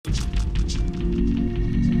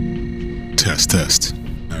Test.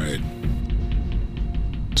 Alright.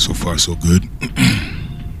 So far, so good.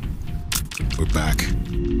 We're back.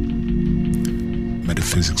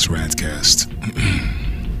 Metaphysics Rantcast.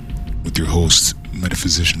 With your host,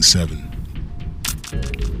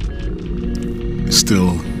 Metaphysician7.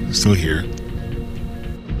 Still here.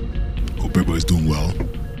 Hope everybody's doing well.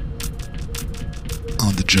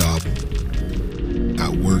 On the job.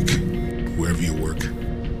 At work. Wherever you work.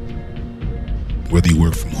 Whether you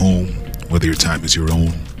work from home, whether your time is your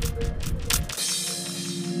own,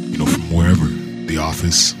 you know, from wherever, the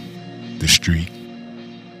office, the street,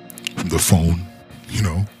 from the phone, you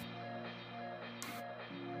know,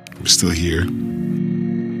 we're still here.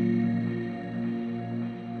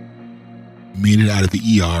 Made it out of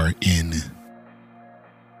the ER in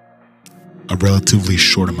a relatively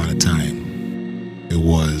short amount of time. It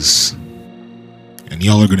was, and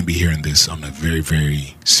y'all are going to be hearing this on a very,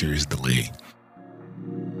 very serious delay.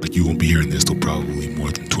 Like, you won't be hearing this till probably more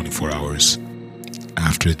than 24 hours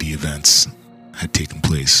after the events had taken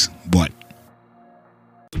place. But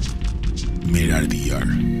we made it out of the ER.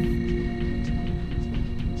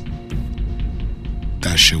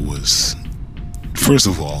 That shit was... First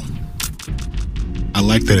of all, I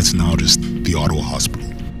like that it's now just the Ottawa Hospital.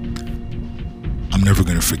 I'm never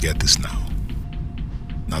going to forget this now.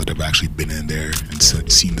 Now that I've actually been in there and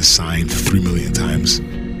seen the sign 3 million times.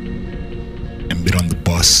 And been on the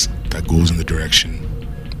bus that goes in the direction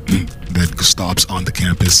that stops on the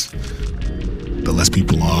campus that lets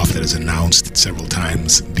people off, that is announced several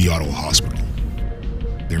times, the Ottawa Hospital.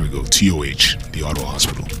 There we go, TOH, the Ottawa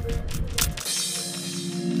Hospital.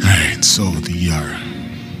 Alright, so the ER.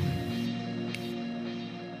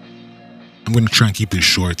 I'm going to try and keep this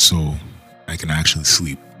short so I can actually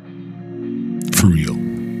sleep. For real.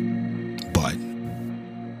 But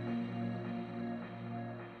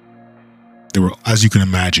there were, as you can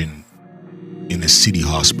imagine, in a city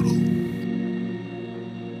hospital,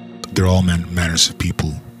 there are all manners of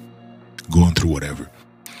people going through whatever.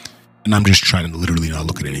 And I'm just trying to literally not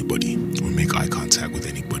look at anybody or make eye contact with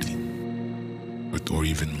anybody. Or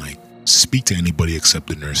even like speak to anybody except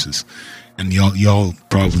the nurses. And y'all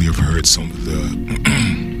probably have heard some of the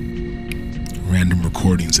random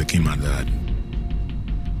recordings that came out of that.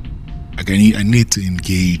 Like I need to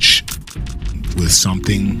engage with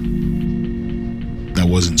something that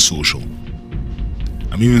wasn't social.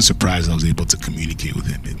 I'm even surprised I was able to communicate with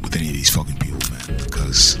any of these fucking people, man,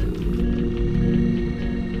 because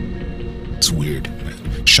it's weird,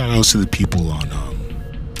 man. Shout outs to the people on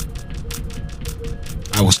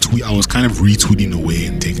I was kind of retweeting away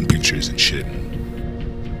and taking pictures and shit.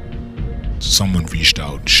 Someone reached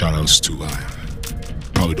out, shout outs to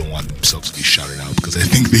probably don't want themselves to be shouted out because I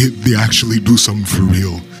think they actually do something for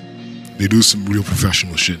real. They do some real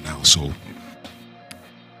professional shit now, so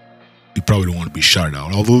they probably don't want to be shouted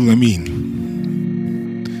out. Although, I mean,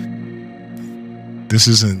 this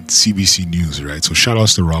isn't CBC News, right? So shout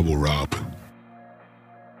outs to Rob.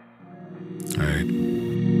 Alright.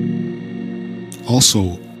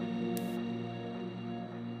 Also,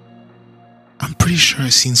 I'm pretty sure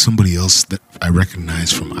I've seen somebody else that I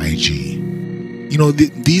recognize from IG. You know,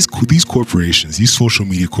 these corporations, these social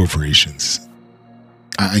media corporations,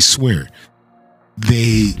 I swear,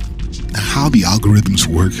 how the algorithms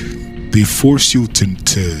work, they force you to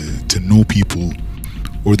know people,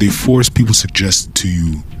 or they force people to suggest to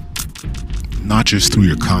you, not just through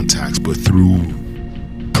your contacts, but through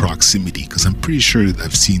proximity. Because I'm pretty sure that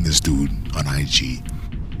I've seen this dude on IG.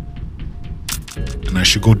 And I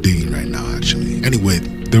should go digging right now, actually. Anyway,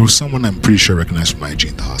 there was someone I'm pretty sure I recognized from IG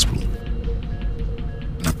in the hospital.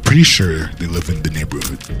 And I'm pretty sure they live in the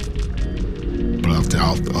neighborhood. But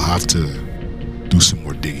I'll have to do some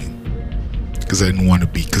more digging. Because I didn't want to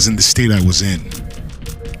be... Because in the state I was in,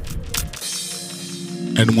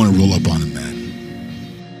 I didn't want to roll up on him, man.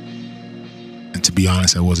 And to be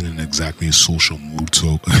honest, I wasn't in exactly a social mood,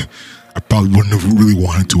 so I probably wouldn't have really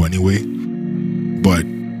wanted to anyway. But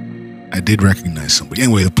I did recognize somebody.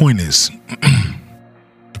 Anyway, the point is...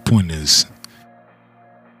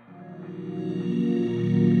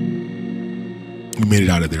 we made it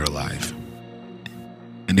out of there alive.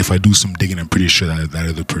 And if I do some digging, I'm pretty sure that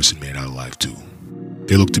other person made it out alive too.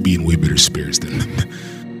 They look to be in way better spirits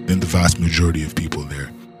than the vast majority of people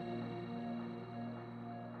there.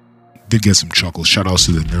 Did get some chuckles. Shout outs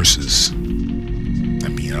to the nurses. I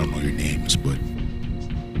mean, I don't know your names, but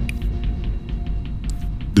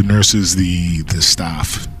the nurses, the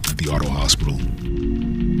staff at the Ottawa Hospital,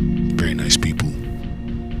 very nice people.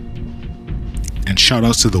 And shout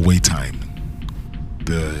outs to the wait time.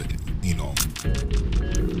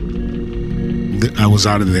 I was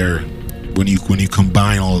out of there when you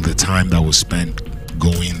combine all of the time that was spent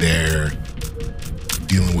going there,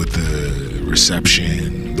 dealing with the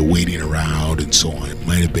reception, the waiting around, and so on, it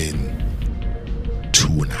might have been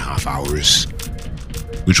 2.5 hours,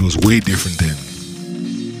 which was way different than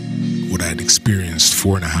what I had experienced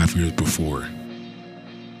 4.5 years before,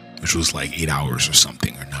 which was like 8 hours or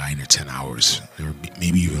something, or 9 or 10 hours, or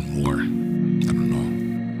maybe even more. I don't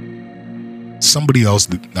know. Somebody else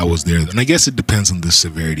that was there, and I guess it depends on the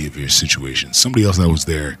severity of your situation. Somebody else that was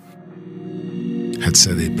there had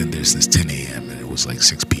said they'd been there since 10 a.m. and it was like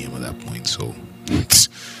 6 p.m. at that point. So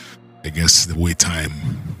I guess the wait time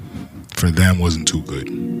for them wasn't too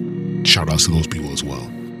good. Shout outs to those people as well.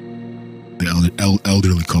 The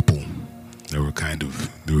elderly couple, they were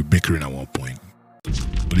bickering at one point.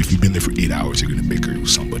 But if you've been there for 8 hours, you're gonna bicker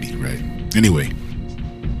with somebody, right? Anyway,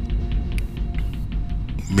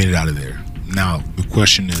 made it out of there. Now the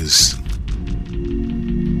question is,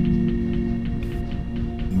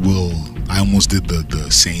 I almost did the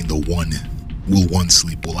saying will one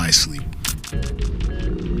sleep, will I sleep?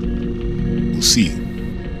 We'll see.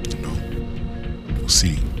 We'll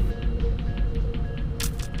see.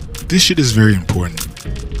 This shit is very important,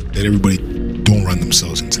 that everybody don't run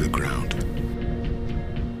themselves into the ground.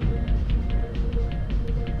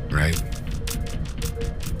 Right?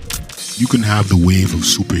 You can have the wave of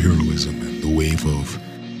superheroism and the wave of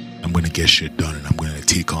I'm gonna get shit done and I'm gonna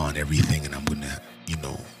take on everything and I'm gonna,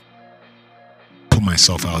 put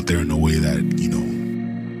myself out there in a way that,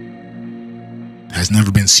 has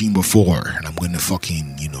never been seen before, and I'm gonna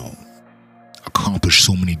fucking, accomplish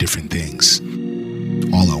so many different things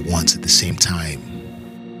all at once at the same time,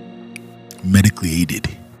 medically aided,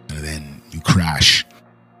 and then you crash.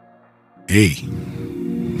 Hey,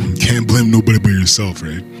 you can't blame nobody but yourself,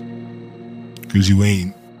 right? Because you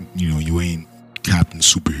ain't Captain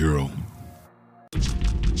Superhero,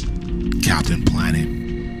 Captain Planet,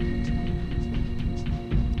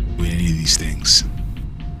 with any of these things.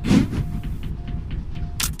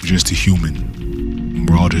 You're just a human.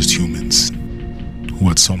 We're all just humans who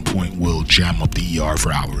at some point will jam up the ER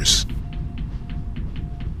for hours.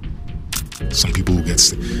 Some people who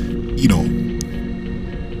gets,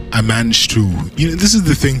 I managed to, this is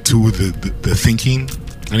the thing too with the thinking.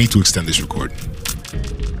 I need to extend this recording.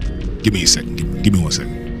 Give me a second. Give me 1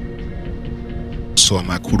 second. So I'm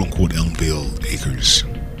at quote-unquote Elmvale Acres.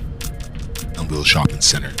 Elmvale Shopping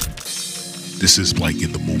Center. This is like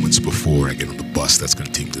in the moments before I get on the bus that's going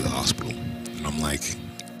to take me to the hospital. And I'm like,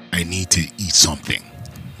 I need to eat something.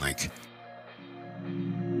 Like,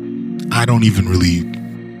 I don't even really,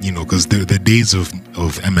 because the days of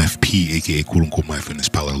MFP, aka quote-unquote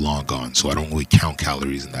MyFitnessPal, are long gone. So I don't really count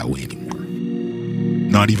calories in that way anymore.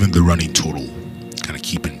 Not even the running total, kind of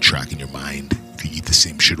keeping track in your mind if you eat the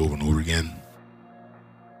same shit over and over again.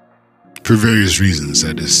 For various reasons,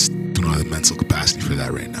 I just don't have the mental capacity for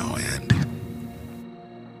that right now. And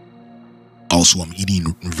also I'm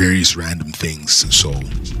eating various random things. So,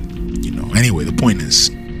 anyway, the point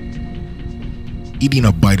is, eating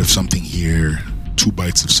a bite of something here, 2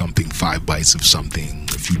 bites of something, 5 bites of something,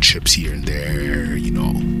 a few chips here and there,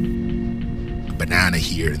 a banana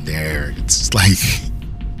here and there. It's like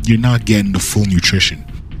you're not getting the full nutrition.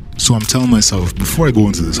 So I'm telling myself, before I go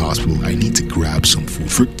into this hospital, I need to grab some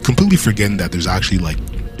food. Completely forgetting that there's actually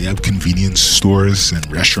they have convenience stores and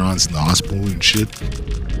restaurants in the hospital and shit.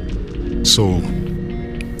 So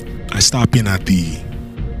I stop in at the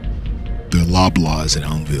Loblaws in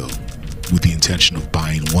Elmvale with the intention of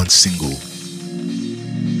buying one single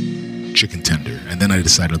chicken tender, and then I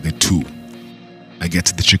decide I'll get 2. I get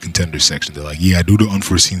to the chicken tender section. They're like, yeah, due to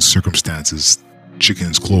unforeseen circumstances,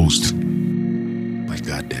 chicken is closed. Like,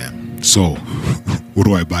 goddamn. So what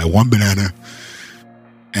do I buy? 1 banana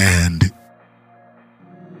and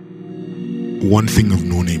 1 thing of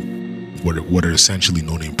no-name, what are essentially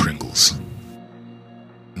no-name Pringles.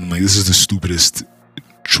 And I'm like, this is the stupidest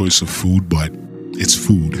choice of food, but it's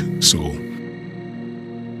food, so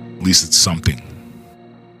at least it's something.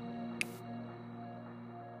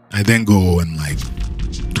 I then go and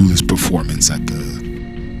do this performance at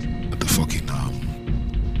the fucking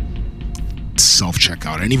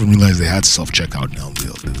self-checkout. I didn't even realize they had self-checkout in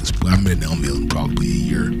Elmvale. I haven't been in Elmvale in probably a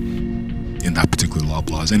year in that particular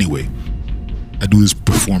Loblaws. Anyway, I do this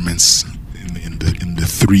performance in the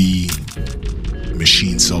 3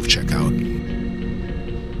 machine self-checkout,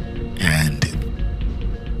 and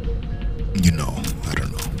I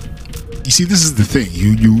don't know. You see, this is the thing.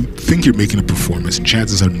 You think you're making a performance, and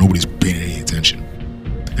chances are nobody's paying any attention.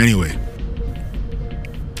 Anyway,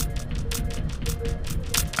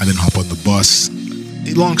 I then hop on the bus.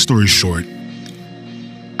 Long story short,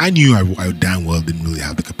 I knew I damn well didn't really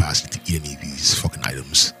have the capacity capacity to eat any of these fucking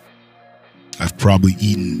items. I've probably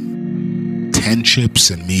eaten 10 chips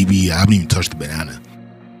and maybe I haven't even touched the banana.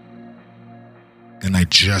 And I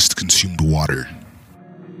just consumed water.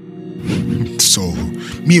 So,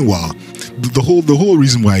 meanwhile, the whole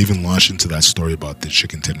reason why I even launched into that story about the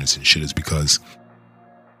chicken tenders and shit is because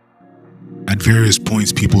at various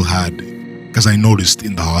points people had, because I noticed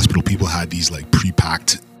in the hospital people had these like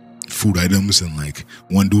pre-packed food items, and like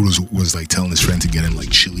one dude was like telling his friend to get him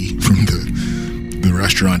like chili from the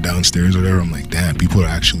restaurant downstairs or whatever. I'm like, damn, people are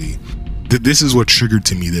actually, this is what triggered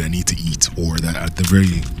to me that I need to eat, or that at the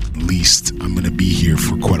very least I'm gonna be here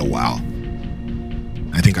for quite a while.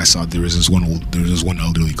 I think I saw there was this one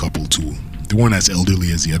elderly couple too. They weren't as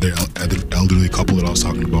elderly as the other elderly couple that I was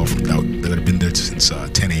talking about from that had been there since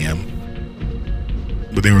 10 a.m.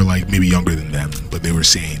 But they were like maybe younger than them. But they were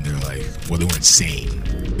saying, they weren't saying.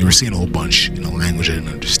 They were saying a whole bunch in a language I didn't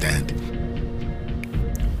understand.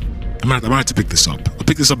 I'm gonna have to pick this up. I'll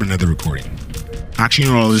pick this up in another recording. Actually,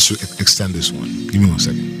 you know what, I'll just extend this one. Give me 1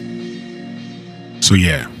 second. So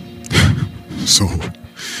yeah. So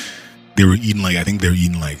they were eating like, I think they were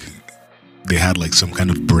eating like, they had like some kind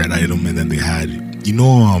of bread item, and then they had, you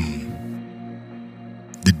know,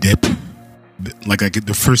 the dip. Like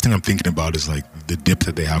the first thing I'm thinking about is like the dip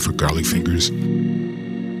that they have for garlic fingers.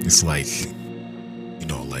 It's like, you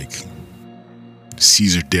know, like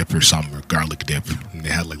Caesar dip or something, or garlic dip. And they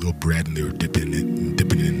had like little bread, and they were dipping it in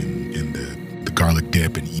the garlic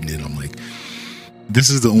dip and eating it. I'm like, this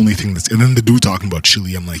is the only thing that's. And then the dude talking about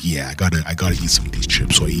chili. I'm like, yeah, I gotta eat some of these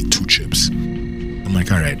chips. So I eat 2 chips. I'm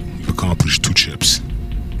like, all right, we've accomplished 2 chips.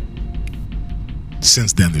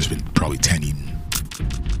 Since then, there's been probably 10 eaten.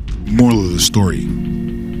 Moral of the story: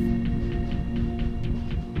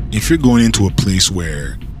 if you're going into a place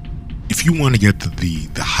where, if you want to get to the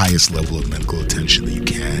highest level of medical attention that you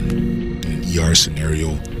can in an ER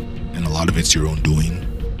scenario, and a lot of it's your own doing,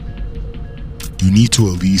 you need to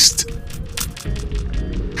at least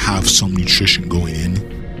have some nutrition going in.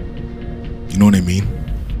 You know what I mean?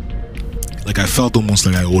 Like, I felt almost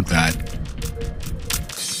like I owed that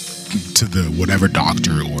to the whatever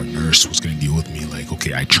doctor or nurse was going to deal with me. Like,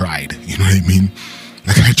 okay, I tried. You know what I mean?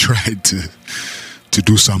 Like, I tried to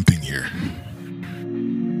do something here.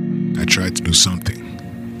 I tried to do something.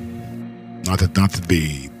 Not that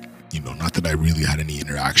they, you know, not that I really had any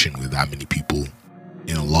interaction with that many people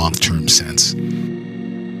in a long-term sense.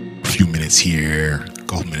 A few minutes here, a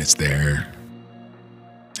couple minutes there,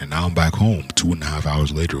 and now I'm back home 2.5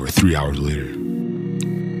 hours later, or 3 hours later.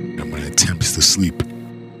 I'm gonna attempt to sleep.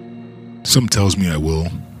 Something tells me I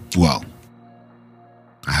will. Well,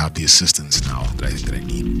 I have the assistance now that I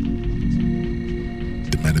need.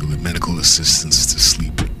 The medical assistance to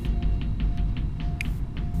sleep.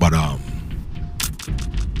 But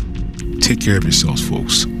take care of yourselves,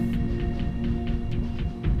 folks.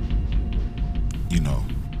 You know,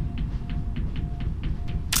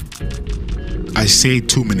 I say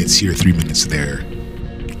 2 minutes here, 3 minutes there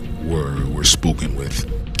were spoken with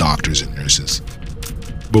doctors and nurses.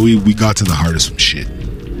 But we got to the heart of some shit.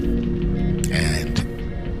 And,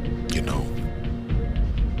 you know,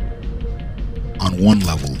 on one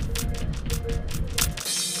level,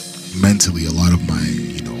 mentally, a lot of my,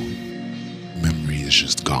 you know, memory is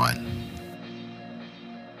just gone.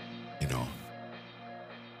 You know.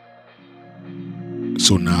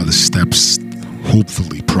 So now the steps,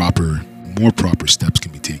 hopefully more proper steps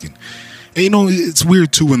can be taken. And you know, it's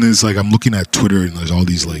weird too when it's like I'm looking at Twitter and there's all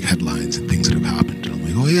these like headlines and things that have happened. And I'm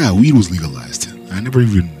like, oh yeah, weed was legalized.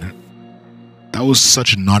 That was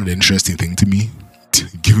such not an interesting thing to me,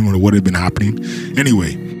 given what had been happening.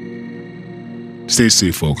 Anyway, stay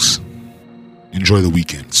safe, folks. Enjoy the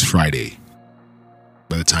weekend. It's Friday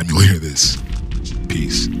by the time you'll hear this.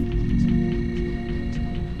 Peace.